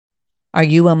Are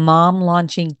you a mom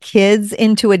launching kids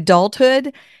into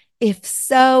adulthood? If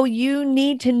so, you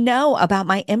need to know about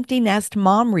my Empty Nest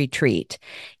Mom Retreat.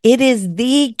 It is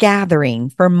the gathering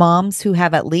for moms who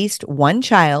have at least one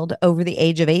child over the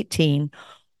age of 18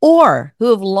 or who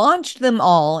have launched them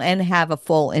all and have a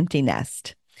full empty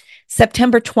nest.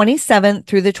 September 27th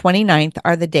through the 29th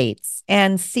are the dates,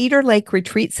 and Cedar Lake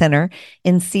Retreat Center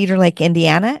in Cedar Lake,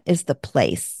 Indiana is the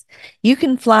place. You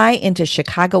can fly into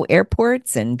Chicago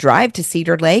airports and drive to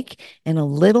Cedar Lake in a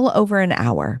little over an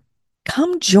hour.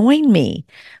 Come join me.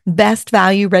 Best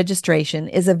value registration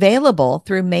is available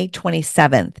through May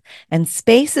 27th, and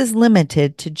space is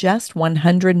limited to just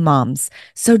 100 moms.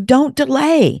 So don't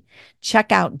delay.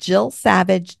 Check out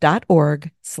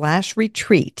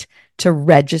jillsavage.org/retreat to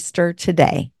register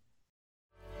today.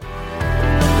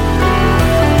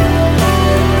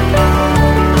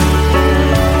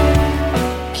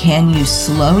 Can you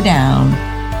slow down,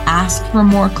 ask for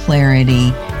more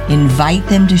clarity, invite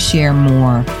them to share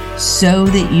more so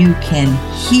that you can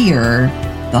hear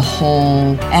the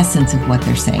whole essence of what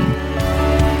they're saying?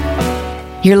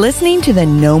 You're listening to the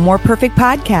No More Perfect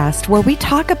podcast, where we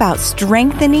talk about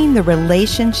strengthening the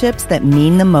relationships that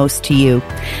mean the most to you.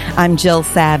 I'm Jill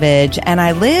Savage, and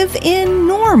I live in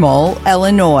Normal,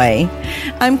 Illinois.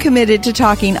 I'm committed to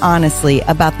talking honestly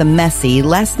about the messy,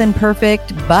 less than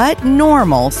perfect, but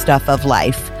normal stuff of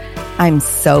life. I'm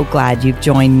so glad you've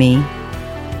joined me.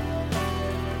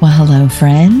 Well, hello,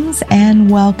 friends,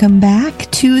 and welcome back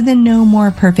to the No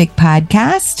More Perfect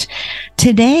podcast.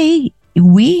 Today,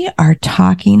 we are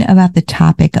talking about the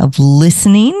topic of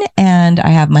listening, and I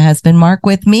have my husband, Mark,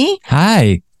 with me.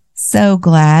 Hi. So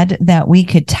glad that we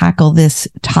could tackle this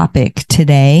topic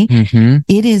today. Mm-hmm.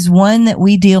 It is one that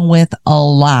we deal with a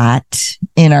lot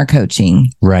in our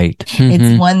coaching. Right. Mm-hmm.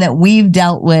 It's one that we've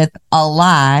dealt with a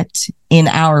lot in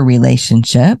our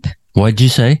relationship. What'd you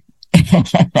say?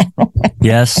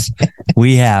 Yes,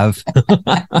 we have.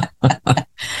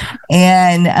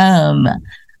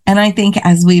 And I think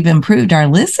as we've improved our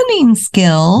listening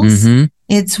skills, Mm-hmm.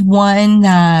 it's one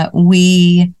that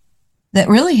really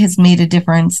has made a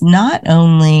difference, not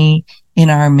only in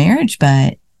our marriage,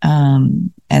 but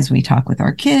as we talk with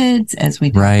our kids, as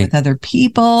we talk Right. with other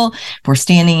people. If we're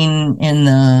standing in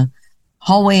the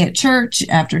hallway at church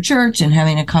after church and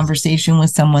having a conversation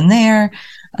with someone there,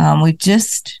 we've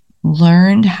just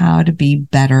learned how to be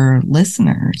better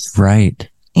listeners. Right.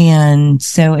 And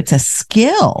so it's a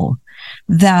skill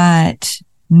that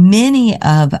many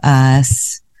of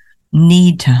us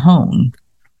need to hone,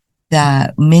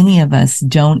 that many of us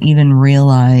don't even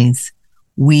realize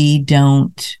we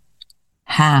don't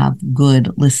have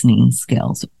good listening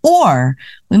skills. Or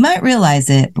we might realize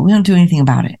it, but we don't do anything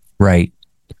about it. Right.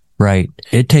 Right.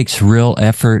 It takes real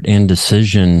effort and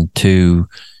decision to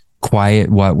quiet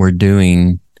what we're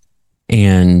doing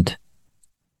and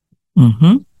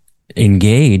Mm-hmm.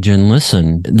 engage and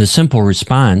listen. The simple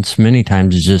response many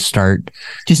times is just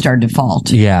Just our default.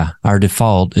 Yeah. Our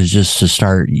default is just to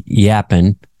start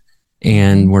yapping,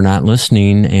 and we're not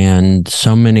listening. And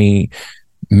so many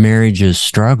marriages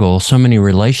struggle, so many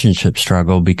relationships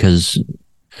struggle because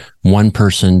one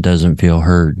person doesn't feel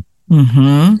heard.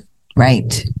 Mm-hmm.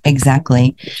 Right.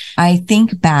 Exactly. I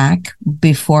think back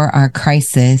before our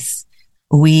crisis,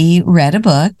 we read a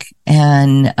book,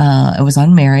 and it was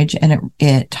on marriage, and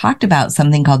it talked about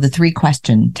something called the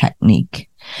 3-question technique.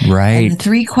 Right. And the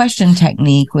 3-question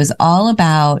technique was all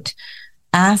about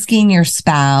asking your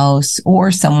spouse or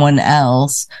someone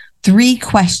else 3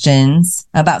 questions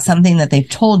about something that they've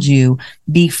told you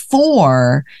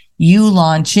before you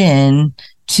launch in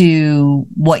to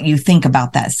what you think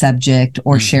about that subject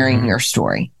or sharing your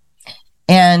story.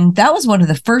 And that was one of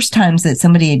the first times that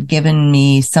somebody had given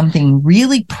me something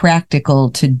really practical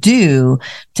to do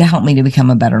to help me to become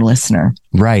a better listener.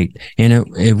 Right. And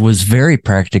it was very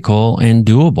practical and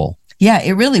doable. Yeah,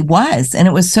 it really was. And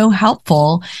it was so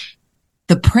helpful.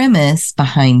 The premise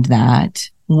behind that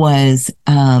was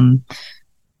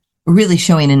really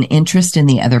showing an interest in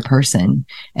the other person.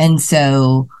 And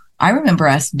so I remember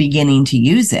us beginning to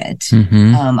use it.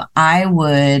 Mm-hmm.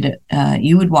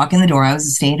 You would walk in the door. I was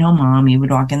a stay-at-home mom. You would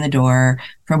walk in the door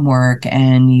from work,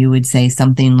 and you would say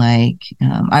something like,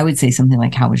 I would say something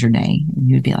like, "How was your day?" And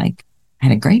you would be like, "I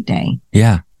had a great day."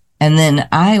 Yeah. And then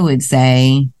I would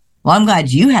say, "Well, I'm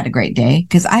glad you had a great day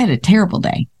because I had a terrible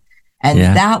day." And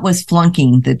that was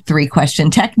flunking the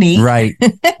 3-question technique. Right.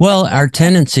 Well, our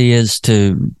tendency is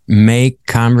to make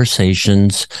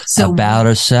conversations about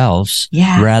ourselves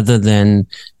rather than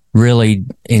really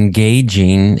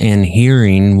engaging and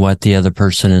hearing what the other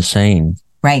person is saying.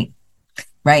 Right.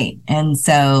 Right. And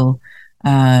so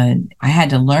I had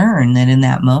to learn that in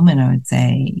that moment,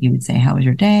 you would say, how was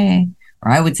your day?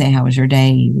 Or I would say, how was your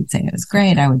day? You would say, it was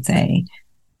great. I would say,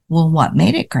 well, what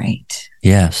made it great?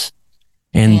 Yes.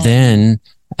 And then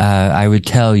I would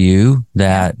tell you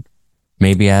that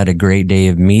maybe I had a great day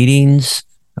of meetings,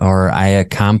 or I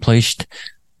accomplished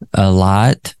a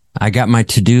lot. I got my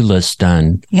to-do list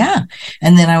done. Yeah.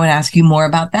 And then I would ask you more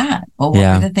about that. Well,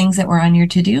 what were the things that were on your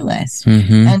to-do list?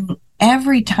 Mm-hmm. And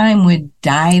every time would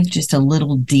dive just a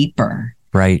little deeper.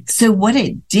 Right. So what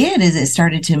it did is it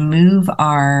started to move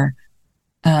our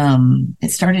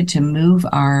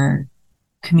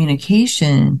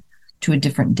communication to a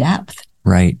different depth.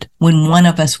 Right. When one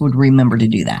of us would remember to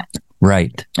do that.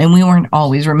 Right. And we weren't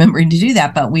always remembering to do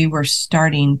that, but we were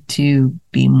starting to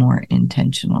be more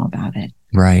intentional about it.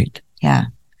 Right. Yeah.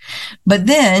 But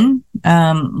then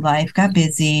life got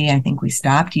busy. I think we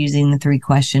stopped using the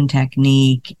 3-question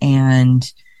technique,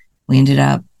 and we ended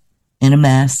up in a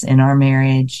mess in our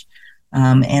marriage.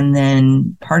 And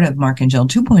then part of Mark and Jill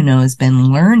 2.0 has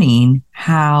been learning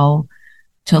how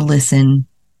to listen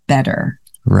better.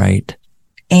 Right.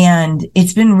 And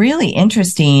it's been really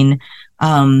interesting.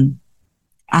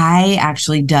 I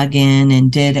actually dug in and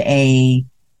did a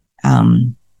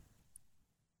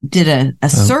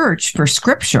search for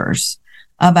scriptures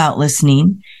about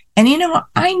listening. And,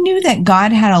 I knew that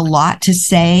God had a lot to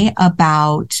say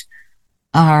about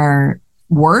our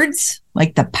words,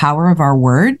 like the power of our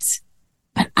words,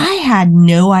 but I had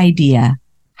no idea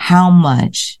how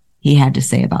much he had to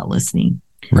say about listening.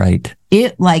 Right.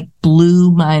 It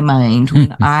blew my mind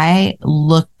when I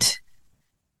looked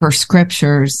for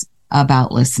scriptures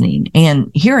about listening. And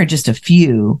here are just a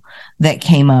few that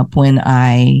came up when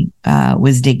I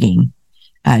was digging.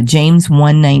 James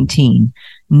 1:19.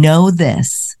 Know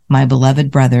this, my beloved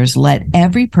brothers, let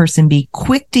every person be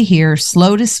quick to hear,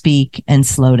 slow to speak, and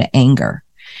slow to anger.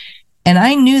 And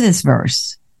I knew this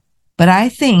verse, but I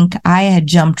think I had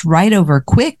jumped right over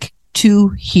quick to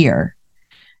hear.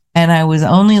 And I was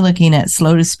only looking at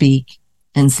slow to speak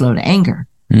and slow to anger.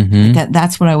 Mm-hmm.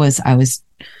 That's what I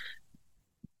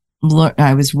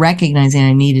was recognizing.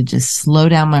 I needed to slow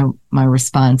down my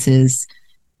responses,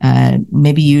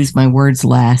 maybe use my words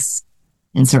less,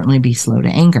 and certainly be slow to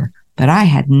anger. But I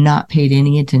had not paid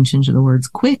any attention to the words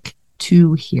quick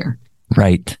to hear.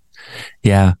 Right.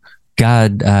 Yeah.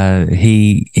 God,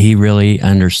 he really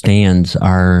understands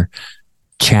our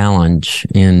challenge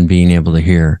in being able to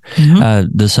hear.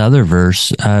 Mm-hmm. This other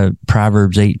verse,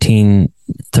 Proverbs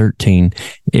 18:13,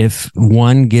 if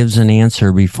one gives an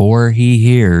answer before he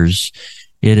hears,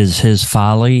 it is his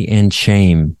folly and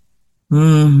shame.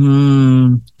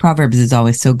 Mm-hmm. Proverbs is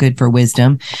always so good for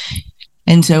wisdom.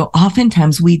 And so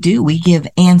oftentimes we give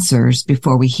answers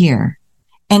before we hear.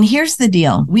 And here's the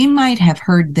deal. We might have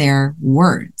heard their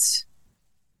words.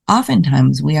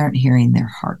 Oftentimes we aren't hearing their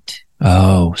heart.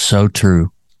 Oh, so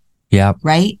true. Yeah.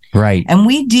 Right? Right. And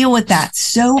we deal with that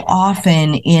so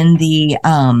often in the,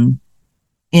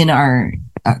 in our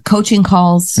coaching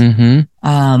calls,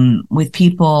 with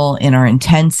people in our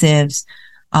intensives,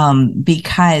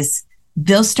 because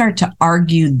they'll start to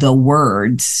argue the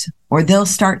words, or they'll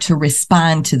start to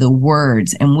respond to the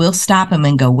words, and we'll stop them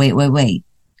and go, wait.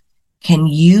 Can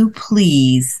you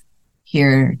please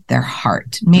hear their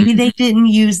heart? Maybe they didn't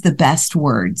use the best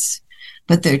words,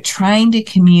 but they're trying to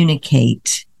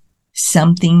communicate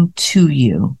something to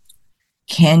you.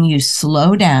 Can you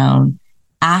slow down,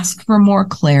 ask for more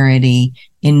clarity,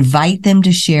 invite them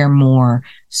to share more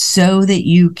so that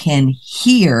you can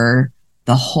hear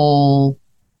the whole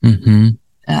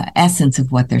essence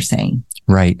of what they're saying?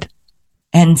 Right.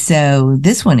 And so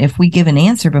this one, if we give an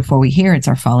answer before we hear, it's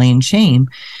our folly and shame.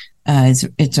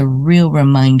 It's a real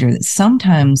reminder that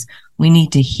sometimes we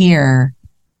need to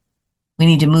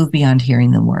move beyond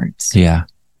hearing the words. Yeah.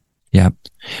 Yep.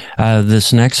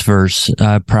 This next verse,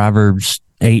 Proverbs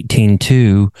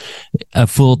 18:2, a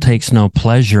fool takes no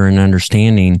pleasure in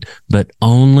understanding, but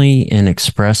only in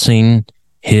expressing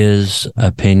his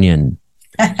opinion.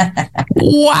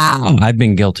 Wow. I've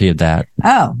been guilty of that.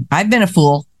 Oh, I've been a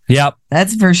fool. Yep.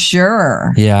 That's for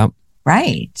sure. Yeah.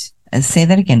 Right. Say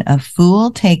that again. A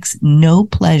fool takes no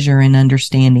pleasure in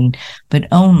understanding, but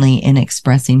only in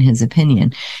expressing his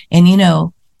opinion. And,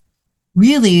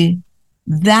 really,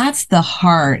 that's the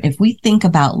heart. If we think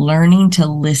about learning to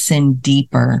listen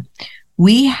deeper,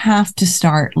 we have to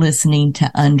start listening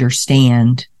to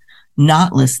understand,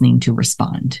 not listening to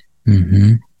respond,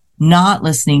 not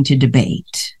listening to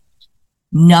debate,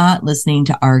 not listening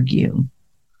to argue,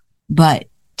 but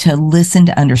to listen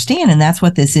to understand. And that's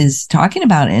what this is talking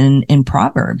about in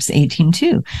Proverbs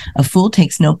 18:2. A fool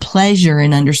takes no pleasure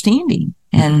in understanding.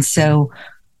 And so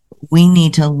we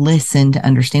need to listen to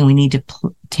understand. We need to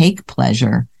take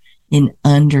pleasure in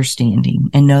understanding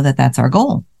and know that that's our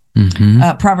goal.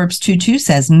 Proverbs 2:2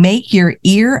 says, make your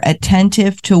ear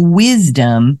attentive to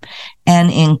wisdom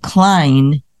and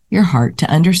incline your heart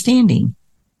to understanding.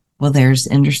 Well, there's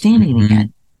understanding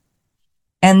again.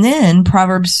 And then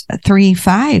Proverbs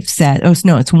 3:5 said, it's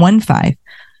 1:5.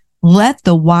 Let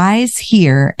the wise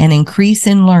hear and increase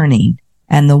in learning,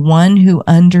 and the one who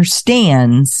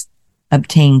understands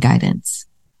obtain guidance.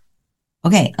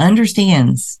 Okay,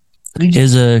 understands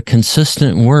is a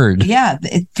consistent word. Yeah,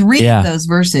 three of those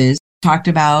verses talked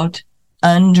about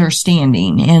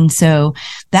understanding. And so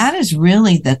that is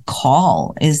really the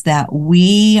call, is that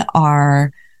we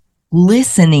are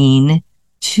listening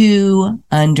to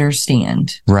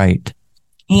understand. Right.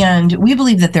 And we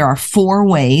believe that there are 4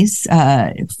 ways,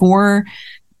 4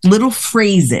 little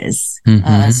phrases.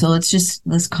 So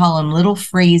let's call them little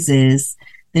phrases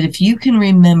that if you can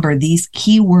remember these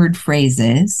keyword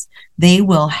phrases, they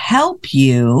will help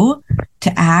you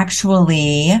to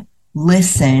actually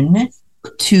listen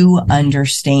to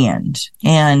understand.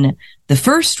 And the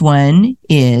first one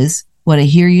is, what I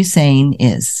hear you saying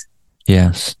is.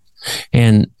 Yes.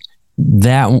 And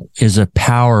that is a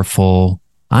powerful,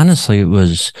 honestly, it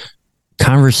was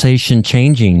conversation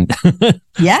changing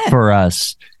for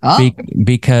us.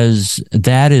 Because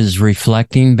that is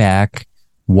reflecting back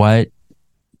what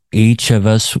each of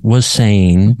us was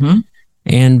saying.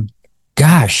 And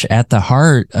gosh, at the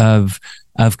heart of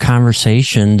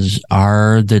conversations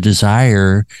are the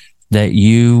desire that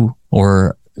you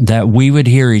or that we would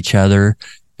hear each other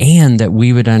and that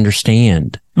we would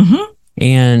understand.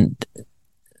 And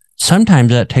sometimes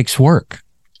that takes work.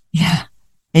 Yeah,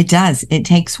 it does. It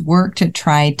takes work to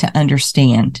try to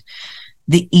understand.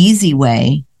 The easy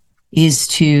way is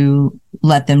to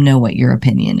let them know what your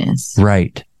opinion is.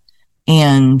 Right.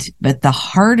 But the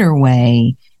harder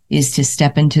way is to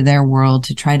step into their world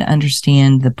to try to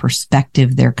understand the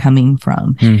perspective they're coming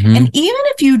from. And even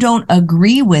if you don't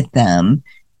agree with them,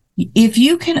 if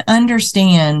you can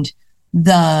understand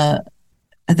the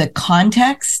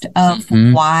context of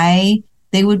why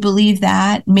they would believe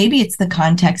that, maybe it's the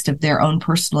context of their own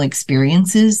personal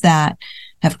experiences that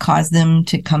have caused them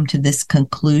to come to this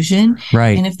conclusion.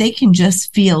 Right. And if they can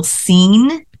just feel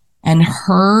seen and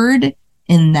heard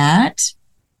in that,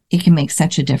 it can make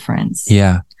such a difference.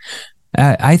 Yeah.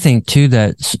 I think too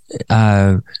that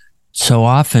so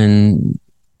often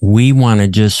we want to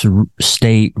just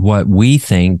state what we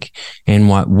think and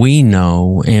what we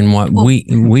know and what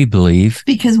we believe.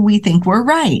 Because we think we're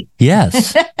right.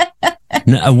 Yes.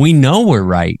 We know we're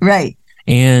right. Right.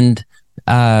 And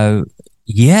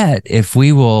yet, if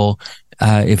we will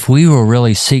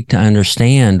really seek to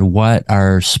understand what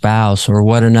our spouse or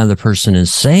what another person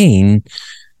is saying,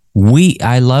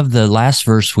 I love the last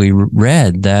verse we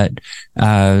read that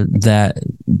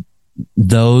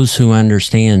those who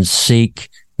understand seek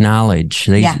knowledge.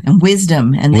 And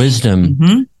wisdom.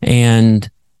 And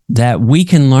that we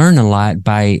can learn a lot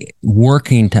by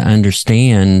working to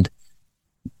understand,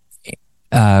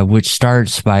 which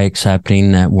starts by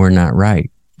accepting that we're not right.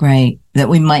 Right. That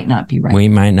we might not be right. We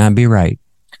might not be right.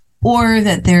 Or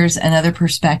that there's another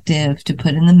perspective to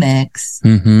put in the mix.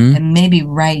 And maybe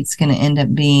right's going to end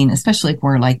up being, especially if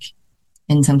we're like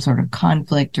in some sort of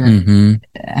conflict or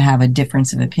have a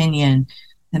difference of opinion,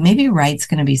 that maybe right's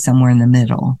going to be somewhere in the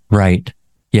middle. Right.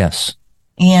 Yes.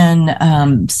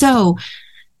 And so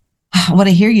what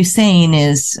I hear you saying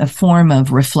is a form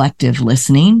of reflective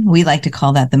listening. We like to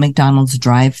call that the McDonald's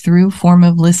drive-through form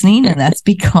of listening. And that's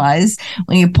because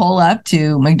when you pull up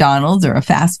to McDonald's or a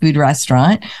fast food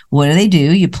restaurant, what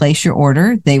do? You place your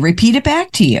order. They repeat it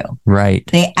back to you. Right.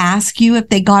 They ask you if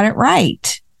they got it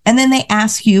right. And then they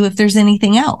ask you if there's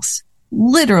anything else.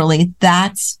 Literally,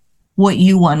 that's what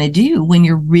you want to do when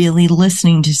you're really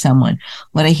listening to someone.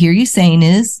 What I hear you saying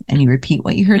is, and you repeat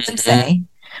what you heard them say,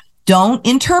 don't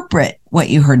interpret what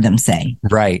you heard them say.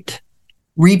 Right.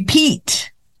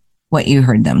 Repeat what you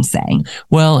heard them say.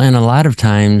 Well, and a lot of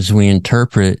times we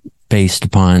interpret based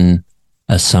upon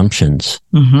assumptions.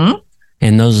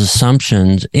 And those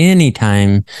assumptions,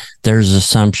 anytime there's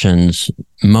assumptions,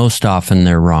 most often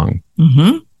they're wrong.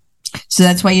 So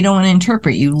that's why you don't want to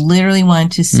interpret. You literally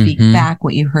want to speak back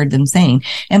what you heard them saying.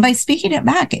 And by speaking it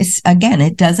back,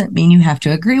 it doesn't mean you have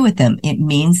to agree with them. It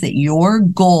means that your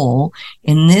goal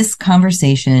in this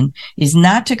conversation is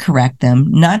not to correct them,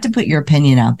 not to put your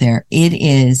opinion out there. It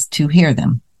is to hear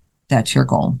them. That's your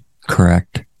goal.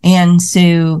 Correct. And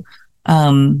so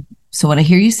what I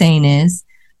hear you saying is,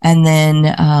 and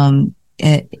then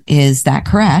is that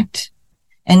correct?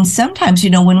 And sometimes,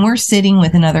 when we're sitting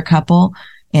with another couple,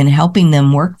 and helping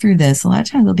them work through this, a lot of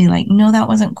times they'll be like, no, that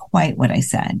wasn't quite what I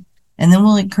said. And then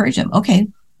we'll encourage them. Okay,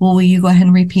 well, will you go ahead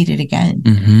and repeat it again?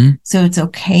 Mm-hmm. So it's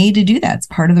okay to do that. It's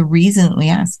part of the reason that we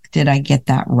ask, did I get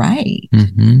that right?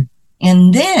 Mm-hmm.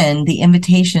 And then the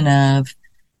invitation of,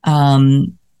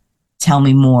 tell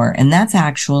me more. And that's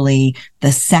actually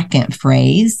the second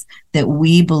phrase that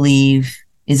we believe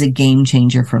is a game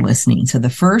changer for listening. So the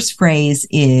first phrase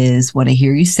is what I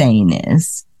hear you saying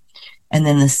is. And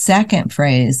then the second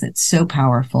phrase that's so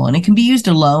powerful, and it can be used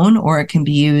alone or it can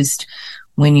be used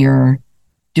when you're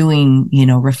doing,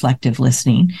 reflective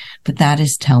listening, but that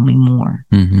is tell me more.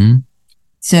 Mm-hmm.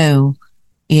 So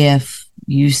if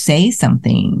you say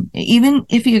something, even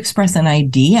if you express an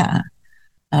idea,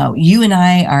 you and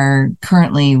I are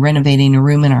currently renovating a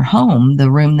room in our home,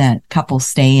 the room that couples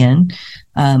stay in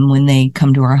when they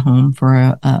come to our home for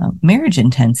a marriage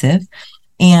intensive.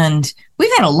 And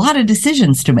we've had a lot of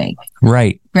decisions to make.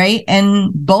 Right. Right.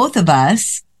 And both of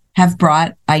us have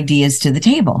brought ideas to the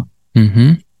table.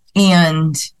 Mm-hmm.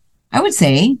 And I would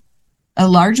say a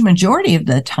large majority of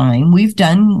the time we've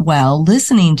done well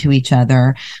listening to each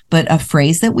other. But a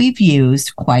phrase that we've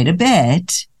used quite a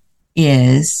bit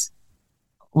is,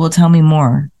 well, tell me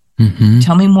more. Mm-hmm.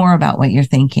 Tell me more about what you're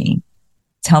thinking.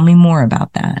 Tell me more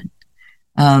about that.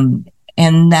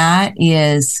 And that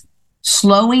is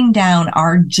slowing down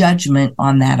our judgment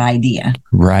on that idea.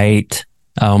 Right.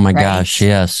 Oh my gosh.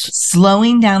 Yes.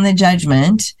 Slowing down the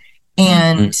judgment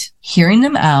and hearing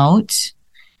them out.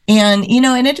 And,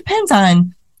 and it depends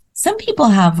on, some people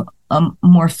have a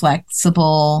more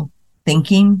flexible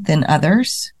thinking than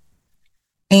others.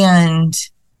 And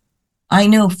I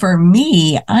know for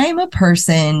me, I'm a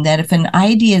person that if an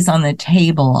idea is on the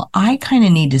table, I kind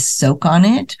of need to soak on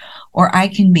it, or I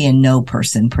can be a no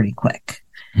person pretty quick.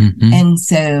 Mm-hmm. And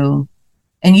so,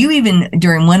 and you even,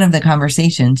 during one of the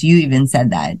conversations, you even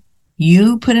said that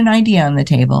you put an idea on the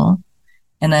table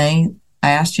and I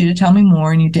asked you to tell me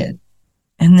more and you did.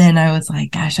 And then I was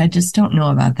like, gosh, I just don't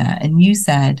know about that. And you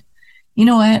said, you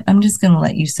know what? I'm just going to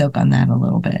let you soak on that a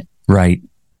little bit. Right.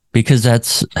 Because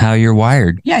that's how you're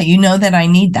wired. Yeah. You know that I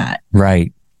need that.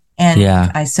 Right. And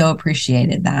I so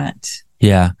appreciated that.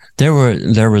 Yeah. There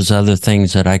was other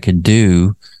things that I could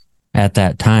do at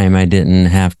that time. We didn't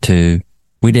have to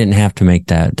make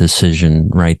that decision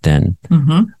right then.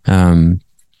 Mm-hmm.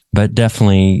 But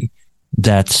definitely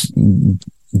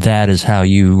that is how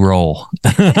you roll.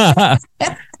 I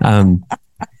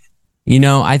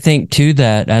think too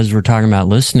that as we're talking about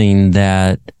listening,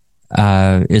 that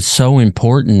it's so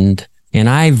important, and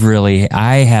I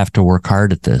have to work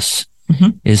hard at this,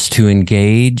 is to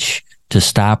engage, to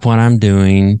stop what I'm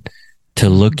doing, to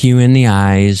look you in the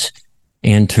eyes,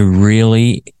 and to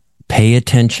really pay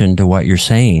attention to what you're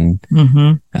saying.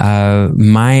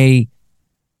 Mm-hmm. My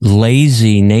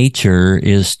lazy nature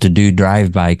is to do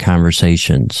drive-by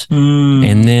conversations.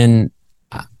 And then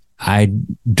I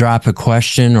drop a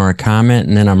question or a comment,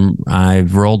 and then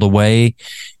I've rolled away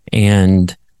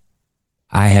and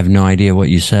I have no idea what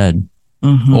you said,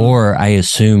 or I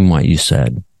assume what you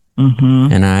said.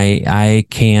 And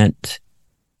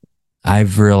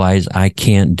I've realized I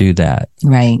can't do that.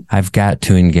 Right. I've got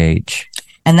to engage.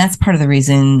 And that's part of the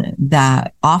reason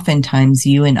that oftentimes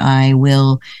you and I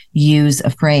will use a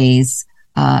phrase,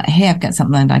 hey, I've got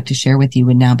something I'd like to share with you.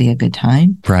 Would now be a good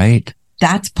time? Right.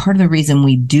 That's part of the reason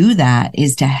we do that,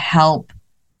 is to help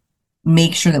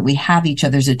make sure that we have each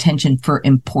other's attention for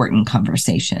important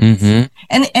conversations.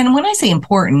 And when I say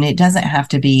important, it doesn't have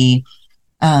to be,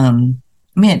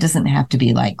 it doesn't have to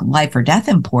be like life or death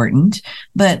important,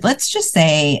 but let's just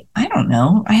say, I don't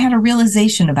know, I had a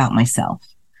realization about myself.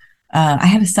 I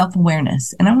have a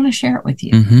self-awareness and I want to share it with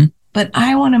you, but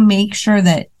I want to make sure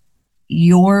that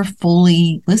you're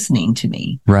fully listening to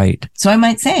me. Right. So I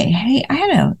might say, hey,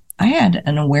 I had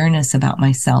an awareness about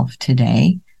myself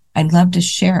today. I'd love to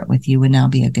share it with you. Would now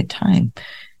be a good time?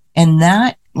 And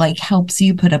that helps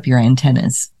you put up your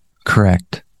antennas.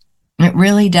 Correct. It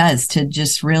really does, to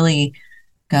just really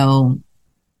go,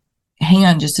 hang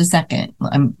on just a second.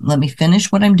 Let me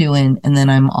finish what I'm doing. And then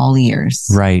I'm all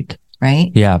ears. Right.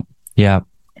 Right. Yeah. Yeah.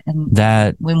 And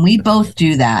that when we both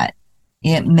do that,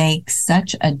 it makes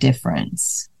such a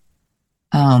difference.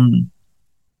 And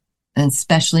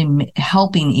especially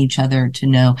helping each other to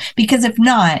know, because if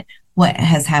not, what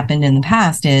has happened in the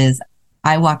past is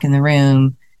I walk in the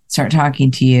room, start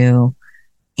talking to you,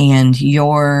 and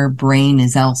your brain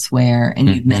is elsewhere and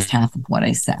you've missed half of what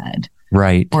I said.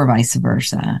 Right. Or vice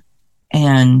versa.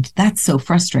 And that's so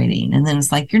frustrating. And then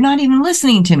it's like, you're not even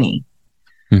listening to me.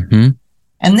 And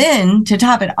then to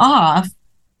top it off,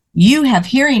 you have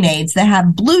hearing aids that have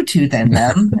Bluetooth in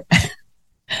them.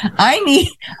 I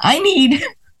need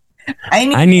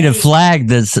I need a flag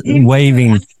that's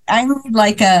waving. I need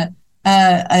like a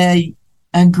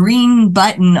green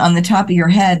button on the top of your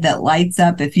head that lights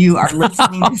up if you are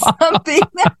listening to something.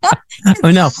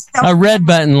 Oh no, a red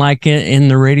button like in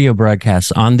the radio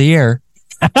broadcast on the air.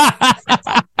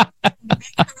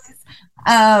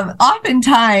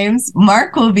 Oftentimes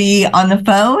Mark will be on the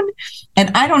phone and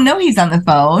I don't know he's on the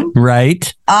phone.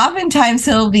 Right. Oftentimes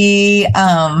he'll be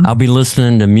I'll be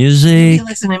listening to music.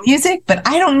 But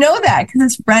I don't know that because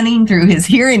it's running through his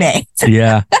hearing aids.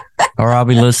 Yeah. Or I'll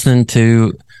be listening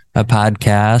to a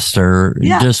podcast or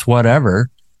just whatever.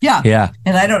 Yeah. Yeah.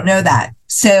 And I don't know that.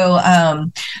 So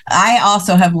I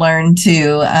also have learned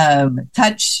to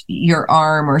touch your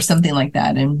arm or something like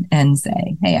that and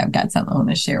say, hey, I've got something I want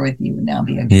to share with you. And now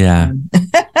be a good time.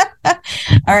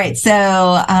 All right. So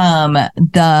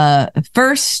the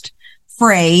first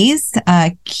phrase,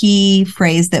 key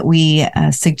phrase that we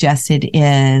suggested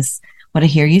is what I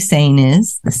hear you saying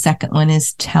is. The second one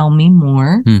is tell me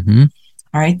more. Mm-hmm.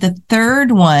 All right. The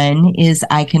third one is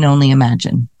I can only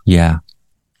imagine. Yeah.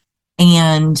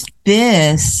 And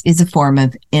this is a form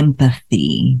of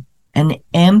empathy. And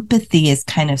empathy is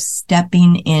kind of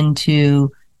stepping into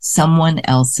someone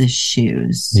else's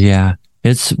shoes. Yeah.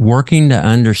 It's working to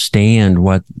understand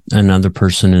what another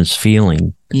person is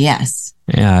feeling. Yes.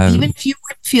 Even if you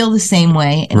would feel the same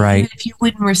way, and right. even if you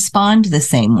wouldn't respond the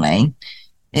same way,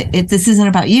 this isn't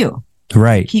about you.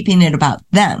 Right. Keeping it about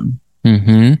them.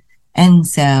 Mm-hmm. And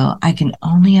so I can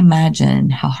only imagine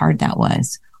how hard that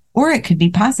was. Or it could be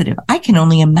positive. I can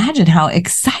only imagine how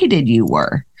excited you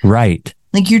were. Right.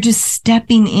 Like you're just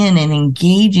stepping in and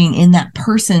engaging in that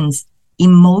person's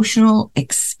emotional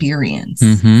experience.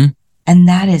 Mm-hmm. And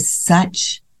that is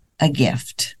such a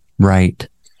gift. Right.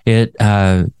 It's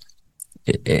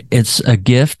a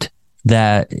gift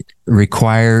that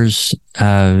requires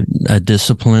a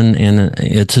discipline, and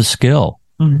it's a skill.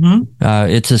 Mm-hmm.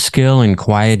 It's a skill in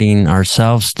quieting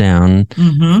ourselves down.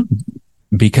 Mm-hmm.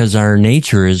 Because our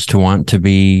nature is to want to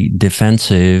be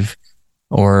defensive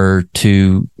or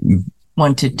to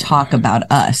want to talk about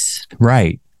us.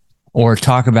 Right. Or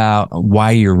talk about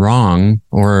why you're wrong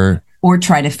or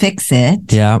try to fix it.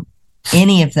 Yeah.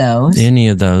 Any of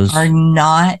those are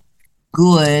not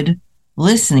good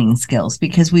listening skills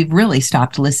because we've really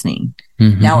stopped listening.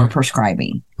 Mm-hmm. Now we're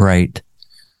prescribing. Right.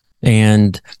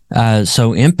 And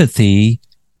so empathy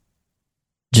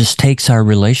just takes our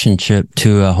relationship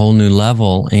to a whole new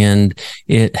level, and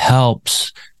it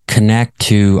helps connect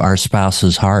to our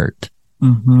spouse's heart.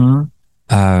 Mm-hmm.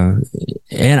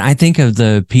 And I think of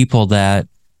the people that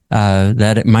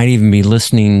it might even be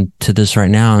listening to this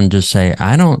right now and just say,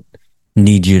 I don't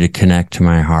need you to connect to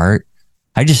my heart.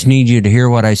 I just need you to hear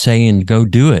what I say and go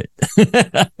do it.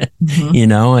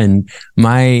 Mm-hmm. And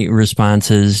my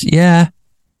response is, yeah,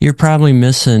 you're probably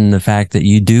missing the fact that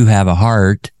you do have a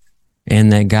heart.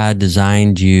 And that God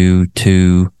designed you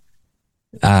to,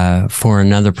 for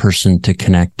another person to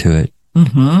connect to it.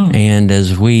 Mm-hmm. And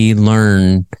as we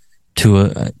learn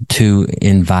to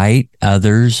invite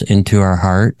others into our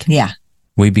heart,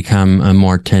 we become a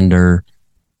more tender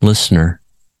listener.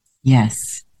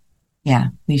 Yes. Yeah,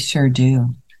 we sure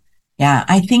do. Yeah.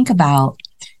 I think about,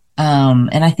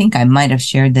 and I think I might have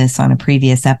shared this on a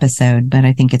previous episode, but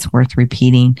I think it's worth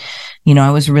repeating.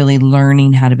 I was really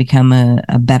learning how to become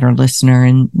a better listener.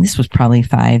 And this was probably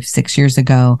 5-6 years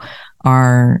ago.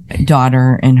 Our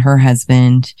daughter and her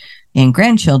husband and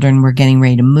grandchildren were getting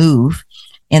ready to move,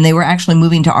 and they were actually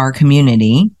moving to our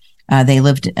community. They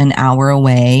lived an hour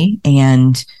away,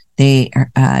 and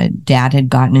dad had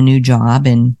gotten a new job,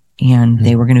 and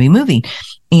they were going to be moving.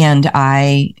 And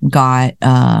I got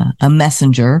a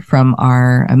messenger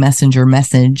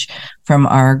message from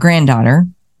our granddaughter.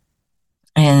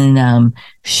 And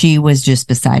she was just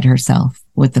beside herself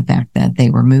with the fact that they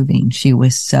were moving. She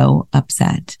was so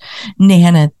upset.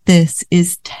 Nana, this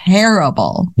is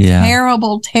terrible. Yeah.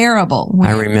 Terrible.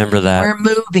 I remember that. We're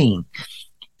moving.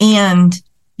 And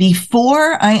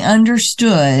before I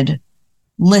understood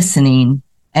listening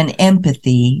and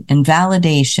empathy and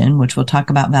validation, which we'll talk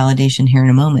about validation here in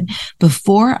a moment.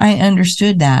 Before I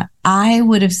understood that, I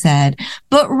would have said,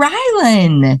 but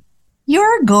Rylan,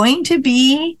 you're going to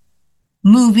be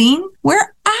moving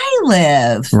where I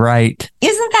live. Right.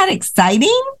 Isn't that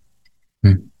exciting?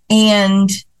 And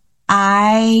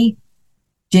I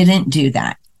didn't do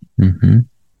that. Mm-hmm.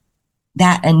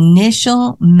 That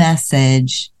initial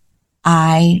message,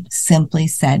 I simply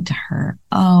said to her,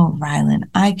 oh, Rylan,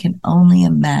 I can only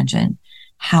imagine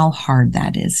how hard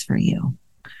that is for you.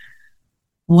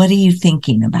 What are you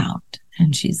thinking about?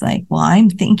 And she's like, well, I'm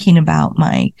thinking about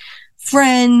my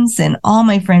friends and all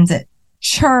my friends that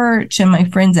church and my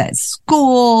friends at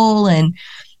school. And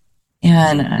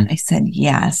I said,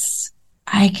 yes,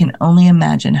 I can only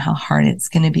imagine how hard it's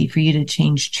going to be for you to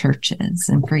change churches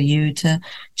and for you to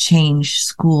change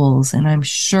schools. And I'm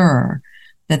sure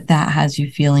that has you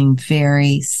feeling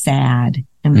very sad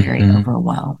and very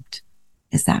overwhelmed.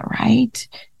 Is that right?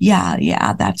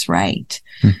 Yeah, that's right.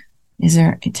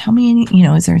 Tell me,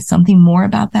 is there something more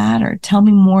about that? Or tell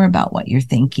me more about what you're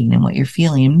thinking and what you're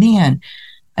feeling. And man,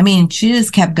 I mean, she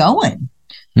just kept going.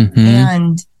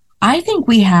 And I think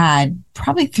we had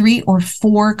probably 3 or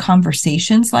 4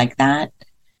 conversations like that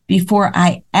before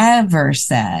I ever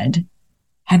said,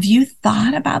 have you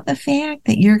thought about the fact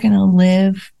that you're going to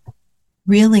live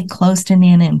really close to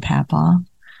Nana and Papa?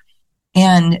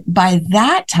 And by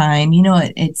that time,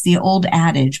 it's the old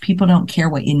adage, people don't care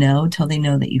what you know till they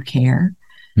know that you care.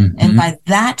 And by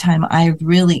that time, I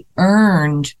really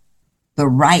earned the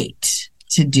right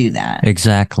to do that.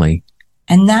 Exactly.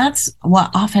 And that's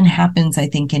what often happens, I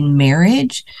think, in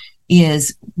marriage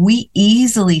is we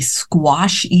easily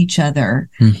squash each other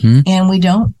and we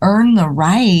don't earn the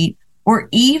right or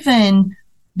even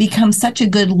become such a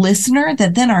good listener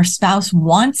that then our spouse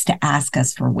wants to ask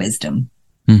us for wisdom.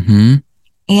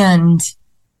 And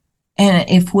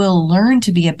if we'll learn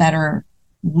to be a better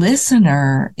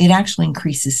listener, it actually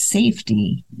increases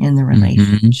safety in the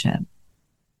relationship.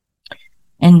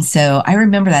 And so I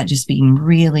remember that just being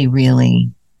really, really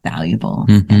valuable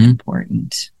and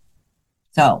important.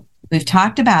 So we've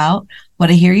talked about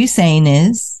what I hear you saying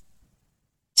is,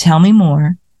 tell me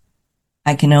more.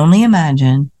 I can only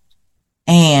imagine.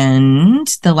 And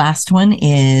the last one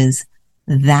is,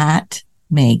 that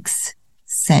makes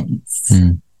sense.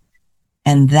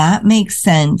 And that makes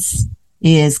sense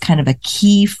is kind of a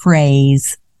key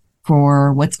phrase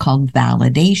for what's called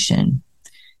validation.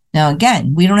 Now,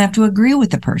 again, we don't have to agree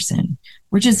with the person.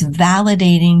 We're just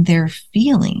validating their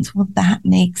feelings. Well, that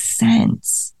makes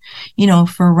sense.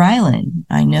 For Rylan,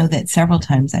 I know that several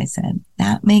times I said,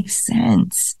 that makes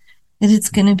sense that it's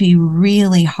going to be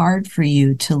really hard for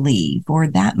you to leave, or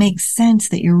that makes sense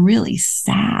that you're really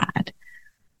sad.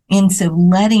 And so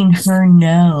letting her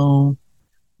know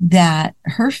that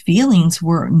her feelings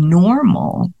were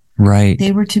normal. Right.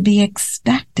 They were to be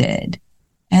expected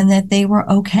and that they were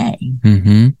okay.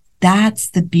 That's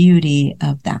the beauty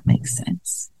of that makes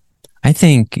sense. I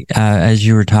think as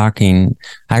you were talking,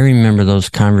 I remember those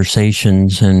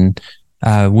conversations, and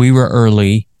we were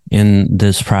early in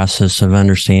this process of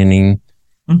understanding,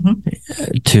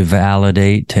 to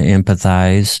validate, to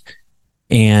empathize,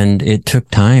 and it took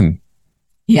time.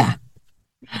 Yeah.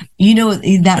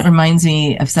 That reminds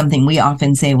me of something we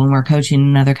often say when we're coaching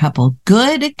another couple.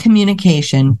 Good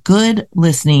communication, good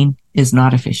listening is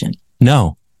not efficient.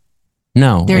 No.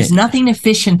 There's nothing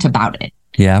efficient about it.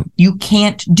 Yeah. You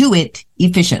can't do it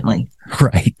efficiently.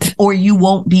 Right. Or you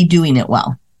won't be doing it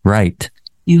well. Right.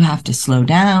 You have to slow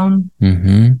down.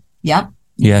 Yep.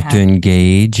 You have to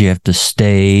engage. You have to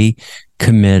stay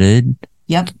committed.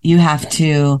 Yep. You have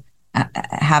to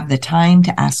have the time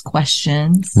to ask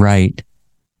questions. Right.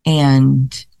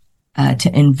 And to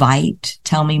invite,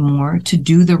 tell me more, to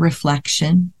do the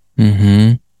reflection.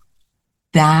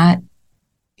 That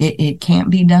it can't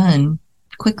be done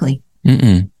quickly.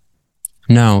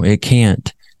 No, it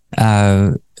can't.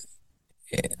 I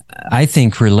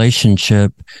think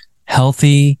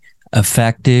healthy,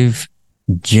 effective,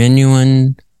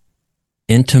 genuine,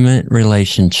 intimate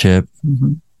relationship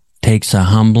takes a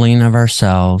humbling of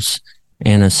ourselves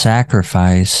and a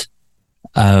sacrifice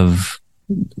of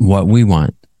what we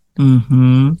want.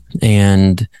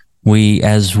 And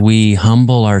as we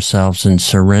humble ourselves and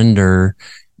surrender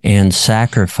and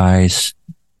sacrifice,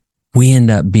 we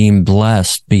end up being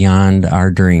blessed beyond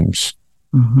our dreams.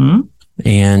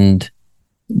 And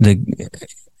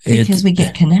because we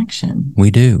get connection.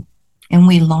 We do. And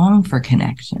we long for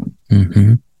connection.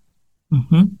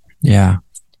 Yeah.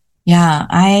 Yeah,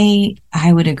 I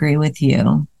would agree with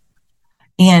you.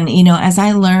 And, as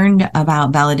I learned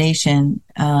about validation,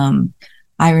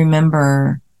 I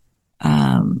remember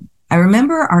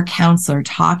our counselor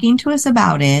talking to us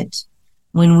about it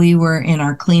when we were in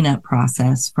our cleanup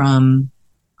process from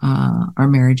our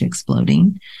marriage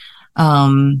exploding.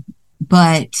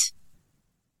 But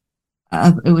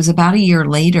it was about a year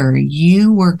later,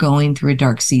 you were going through a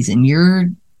dark season. Your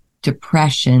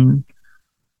depression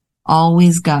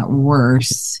always got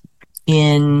worse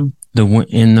in the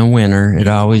winter. It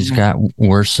always got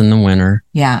worse in the winter.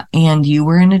 Yeah. And you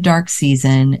were in a dark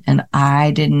season and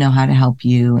I didn't know how to help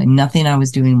you, and nothing I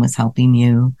was doing was helping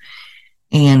you.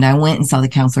 And I went and saw the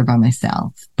counselor by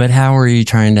myself. But how were you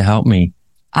trying to help me?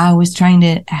 I was trying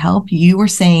to help you. You were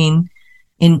saying,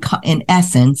 in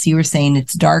essence, you were saying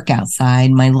it's dark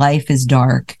outside. My life is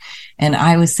dark. And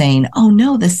I was saying, oh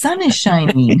no, the sun is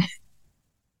shining.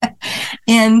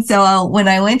 And so when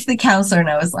I went to the counselor and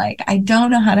I was like, I don't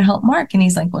know how to help Mark. And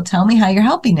he's like, well, tell me how you're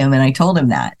helping him. And I told him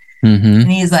that. Mm-hmm.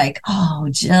 And he's like, oh,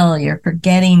 Jill, you're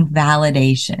forgetting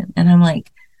validation. And I'm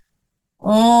like,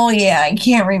 oh yeah, I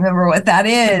can't remember what that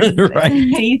is. Right.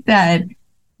 He said,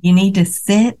 you need to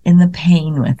sit in the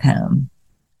pain with him.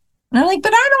 And I'm like,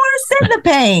 but I don't want to sit in the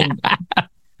pain.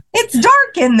 It's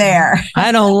dark in there.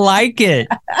 I don't like it.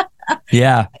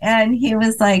 Yeah. And he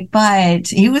was like, but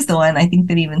he was the one I think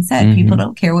that even said, people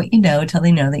don't care what you know till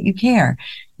they know that you care.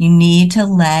 You need to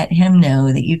let him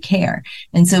know that you care.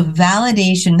 And so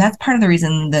validation, that's part of the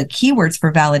reason the keywords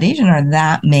for validation are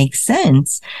that makes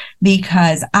sense,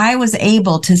 because I was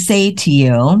able to say to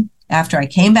you after I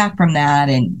came back from that,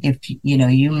 and if, you know,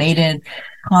 you made a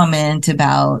comment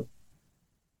about,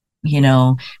 you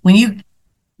know, when you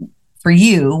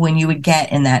would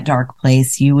get in that dark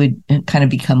place, you would kind of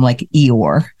become like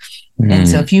Eeyore. And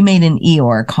so if you made an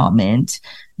Eeyore comment,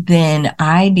 then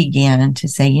I began to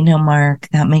say, you know, Mark,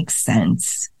 that makes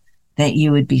sense that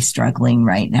you would be struggling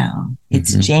right now.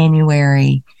 It's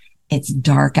January. It's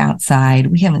dark outside.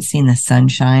 We haven't seen the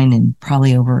sunshine in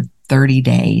probably over 30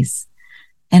 days.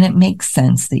 And it makes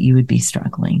sense that you would be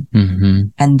struggling.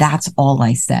 And that's all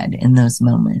I said in those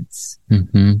moments.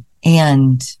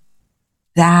 And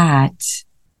that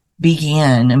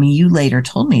began, I mean, you later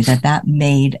told me that that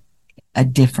made a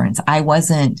difference. I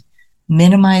wasn't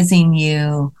minimizing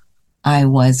you. I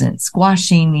wasn't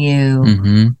squashing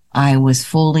you. I was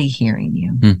fully hearing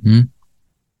you.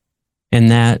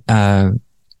 And that,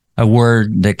 a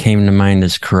word that came to mind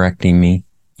is correcting me.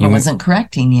 I wasn't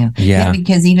correcting you. Yeah.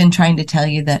 Because even trying to tell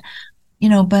you that, you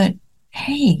know, but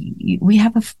hey, we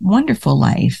have a wonderful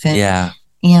life. And,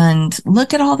 and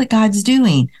look at all that God's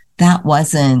doing. That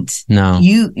wasn't,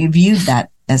 you viewed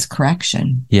that as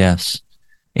correction. Yes.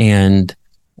 And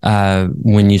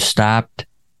when you stopped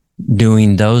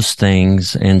doing those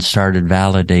things and started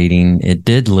validating, it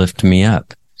did lift me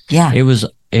up. Yeah. It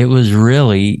was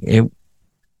really,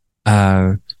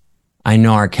 I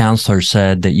know our counselor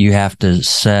said that you have to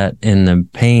sit in the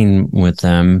pain with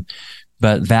them,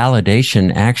 but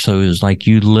validation actually was like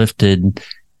you lifted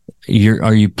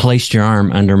you placed your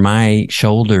arm under my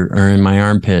shoulder or in my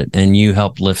armpit and you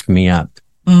helped lift me up.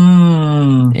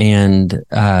 And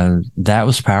that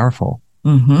was powerful.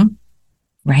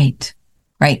 Right.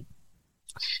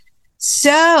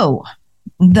 So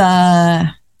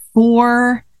the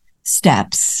 4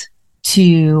 steps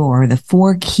or the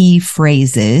 4 key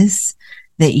phrases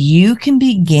that you can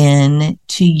begin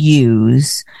to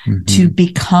use to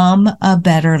become a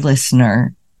better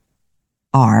listener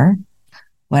are,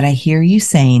 what I hear you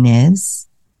saying is,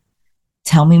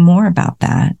 tell me more about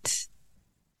that.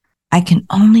 I can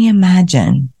only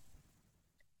imagine.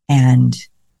 And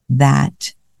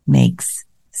that makes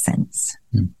sense.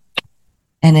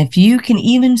 And if you can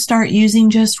even start using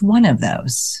just one of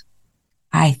those,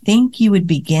 I think you would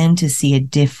begin to see a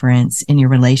difference in your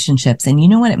relationships. And you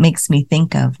know what it makes me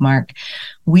think of, Mark?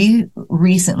 We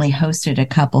recently hosted a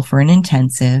couple for an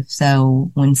intensive.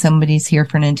 So when somebody's here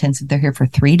for an intensive, they're here for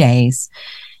 3 days.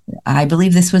 I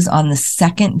believe this was on the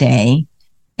 2nd day.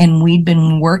 And we'd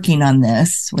been working on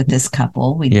this with this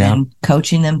couple. We'd been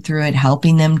coaching them through it,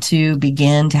 helping them to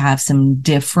begin to have some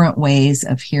different ways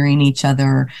of hearing each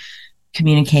other,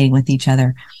 communicating with each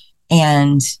other.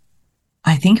 And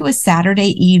I think it was Saturday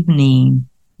evening,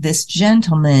 this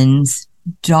gentleman's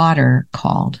daughter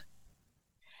called.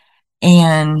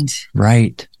 And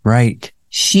Right.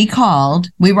 She called.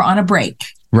 We were on a break.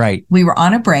 Right. We were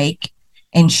on a break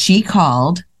and she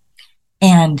called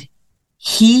and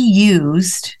he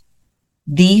used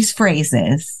these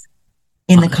phrases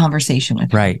in the conversation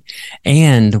with her. Right.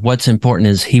 And what's important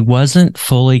is he wasn't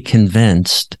fully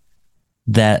convinced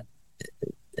that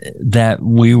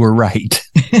we were right.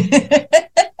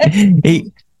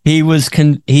 He was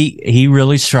he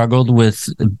really struggled with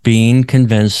being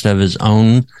convinced of his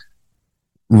own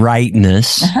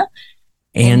rightness.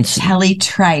 And until he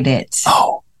tried it.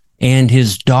 And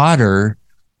his daughter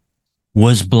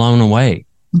was blown away.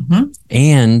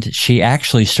 And she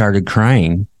actually started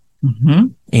crying.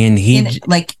 And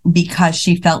because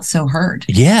she felt so heard.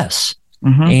 Yes.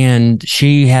 And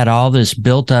she had all this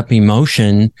built up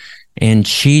emotion and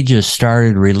she just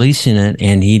started releasing it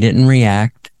and he didn't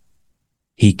react.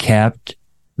 He kept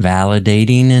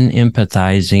validating and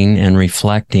empathizing and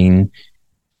reflecting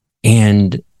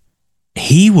and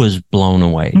he was blown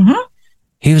away.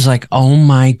 He was like, oh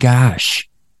my gosh.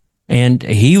 And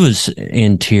he was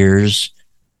in tears,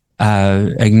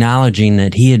 acknowledging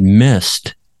that he had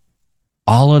missed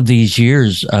all of these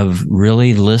years of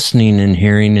really listening and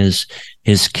hearing his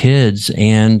kids,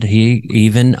 and he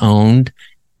even owned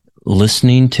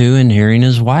listening to and hearing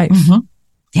his wife. Mm-hmm.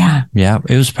 Yeah. Yeah.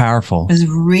 It was powerful. It was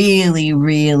really,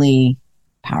 really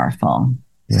powerful.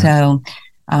 Yeah. So,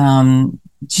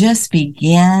 just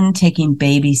begin taking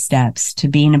baby steps to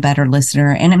being a better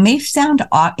listener. And it may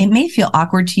feel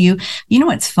awkward to you. You know,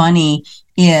 what's funny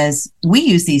is we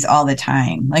use these all the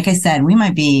time. Like I said, we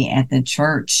might be at the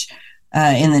church,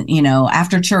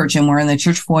 after church, and we're in the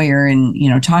church foyer and,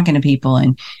 talking to people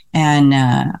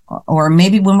or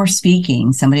maybe when we're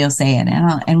speaking, somebody will say it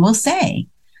and we'll say,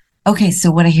 okay, so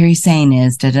what I hear you saying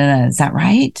is da-da-da. Is that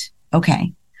right?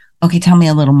 Okay. Tell me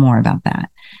a little more about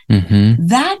that. Mm-hmm.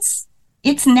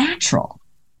 It's natural.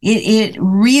 It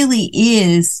really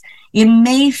is. It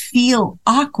may feel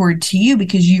awkward to you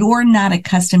because you're not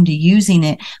accustomed to using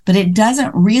it, but it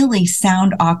doesn't really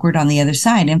sound awkward on the other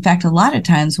side. In fact, a lot of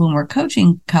times when we're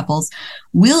coaching couples,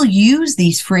 we'll use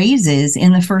these phrases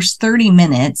in the first 30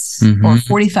 minutes mm-hmm. or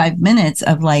 45 minutes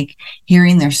of like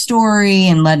hearing their story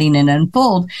and letting it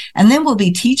unfold. And then we'll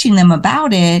be teaching them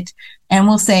about it. And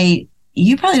we'll say,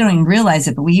 you probably don't even realize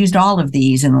it, but we used all of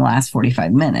these in the last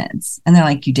 45 minutes. And they're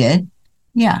like, you did?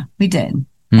 Yeah, we did.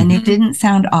 Mm-hmm. And it didn't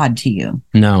sound odd to you.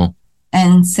 No.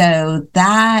 And so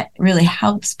that really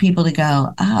helps people to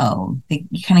go,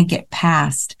 you kind of get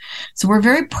past. So we're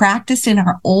very practiced in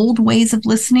our old ways of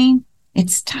listening.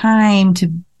 It's time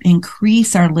to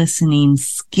increase our listening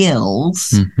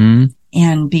skills mm-hmm.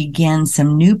 and begin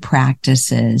some new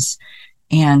practices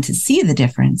and to see the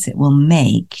difference it will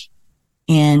make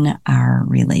in our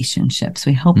relationships.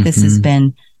 We hope mm-hmm. this has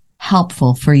been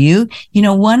helpful for you.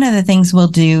 One of the things we'll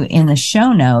do in the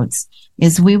show notes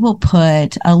is we will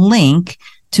put a link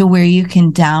to where you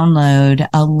can download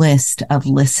a list of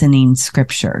listening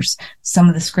scriptures, some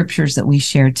of the scriptures that we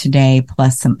shared today,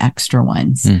 plus some extra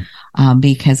ones,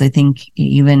 because I think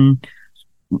even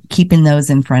keeping those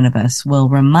in front of us will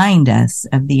remind us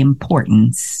of the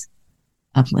importance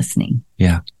of listening.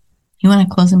 Yeah. You want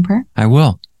to close in prayer? I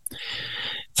will.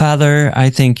 Father, I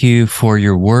thank you for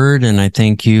your word, and I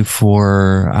thank you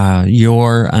for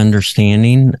your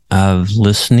understanding of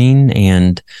listening,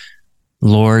 and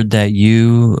Lord, that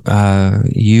you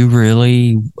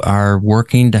really are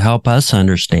working to help us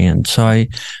understand. So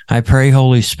I pray,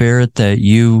 Holy Spirit, that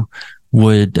you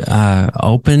would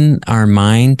open our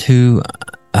mind to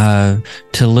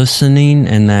listening,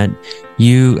 and that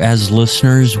you, as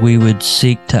listeners, we would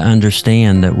seek to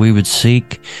understand, that we would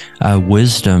seek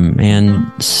wisdom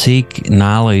and seek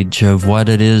knowledge of what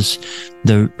it is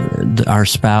our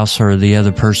spouse or the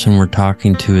other person we're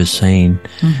talking to is saying.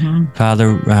 Mm-hmm.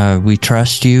 Father, we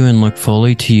trust you and look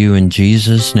fully to you in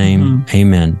Jesus' name. Mm-hmm.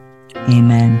 Amen.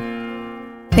 Amen.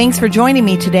 Thanks for joining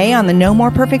me today on the No More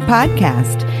Perfect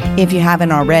podcast. If you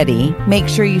haven't already, make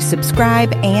sure you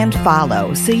subscribe and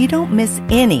follow so you don't miss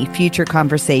any future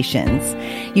conversations.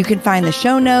 You can find the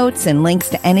show notes and links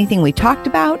to anything we talked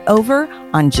about over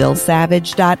on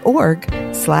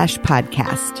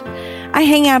jillsavage.org/podcast. I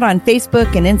hang out on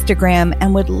Facebook and Instagram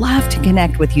and would love to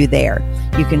connect with you there.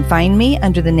 You can find me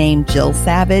under the name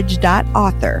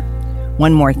jillsavage.author.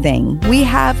 One more thing, we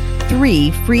have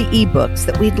 3 free ebooks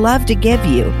that we'd love to give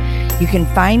you. You can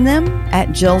find them at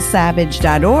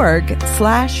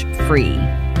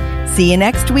jillsavage.org/free. See you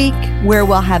next week, where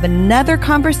we'll have another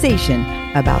conversation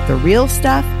about the real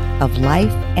stuff of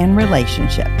life and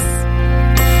relationships.